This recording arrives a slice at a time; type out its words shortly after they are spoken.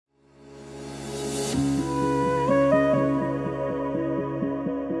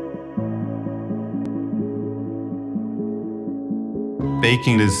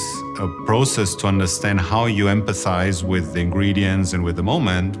Baking is a process to understand how you empathize with the ingredients and with the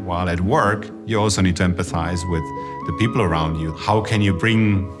moment. While at work, you also need to empathize with the people around you. How can you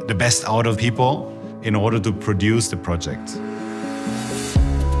bring the best out of people in order to produce the project?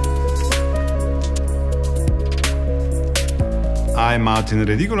 I'm Martin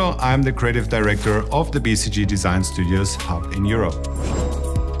Redigolo. I'm the creative director of the BCG Design Studios hub in Europe.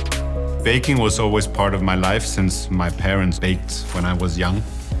 Baking was always part of my life since my parents baked when I was young.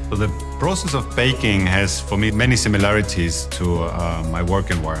 So the process of baking has, for me, many similarities to my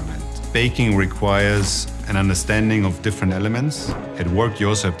work environment. Baking requires an understanding of different elements. At work, you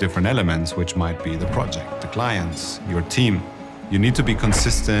also have different elements, which might be the project, the clients, your team. You need to be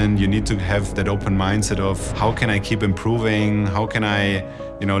consistent. You need to have that open mindset of how can I keep improving? How can I,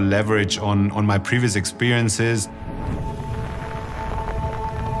 leverage on my previous experiences?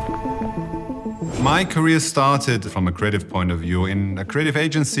 My career started from a creative point of view in a creative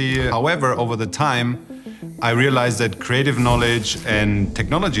agency. However, over the time, I realized that creative knowledge and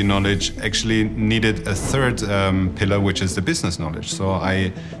technology knowledge actually needed a third pillar, which is the business knowledge. So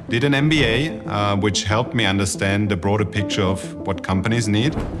I did an MBA, which helped me understand the broader picture of what companies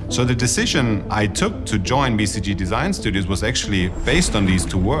need. So the decision I took to join BCG Design Studios was actually based on these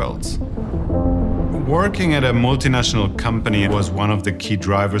two worlds. Working at a multinational company was one of the key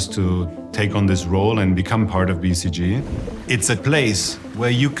drivers to take on this role and become part of BCG. It's a place where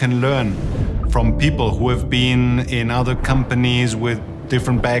you can learn from people who have been in other companies with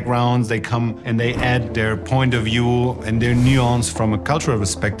different backgrounds. They come and they add their point of view and their nuance from a cultural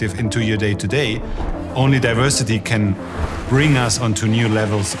perspective into your day-to-day. Only diversity can bring us onto new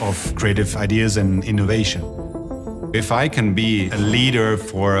levels of creative ideas and innovation. If I can be a leader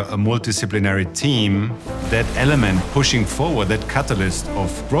for a multidisciplinary team, that element pushing forward, that catalyst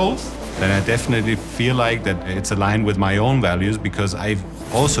of growth, then I definitely feel like that it's aligned with my own values, because I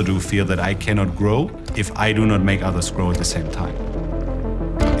also do feel that I cannot grow if I do not make others grow at the same time.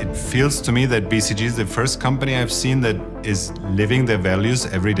 It feels to me that BCG is the first company I've seen that is living their values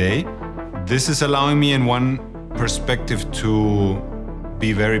every day. This is allowing me in one perspective to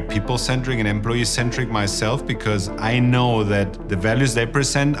be very people-centric and employee-centric myself, because I know that the values they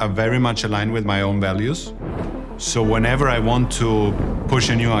present are very much aligned with my own values. So whenever I want to push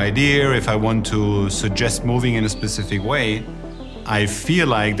a new idea, if I want to suggest moving in a specific way, I feel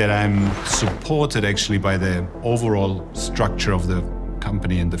like that I'm supported actually by the overall structure of the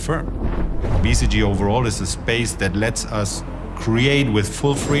company and the firm. BCG overall is a space that lets us create with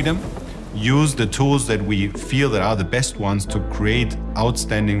full freedom, use the tools that we feel that are the best ones to create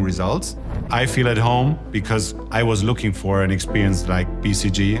outstanding results. I feel at home because I was looking for an experience like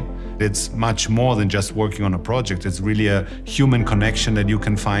BCG. It's much more than just working on a project. It's really a human connection that you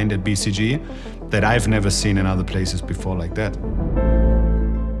can find at BCG that I've never seen in other places before like that.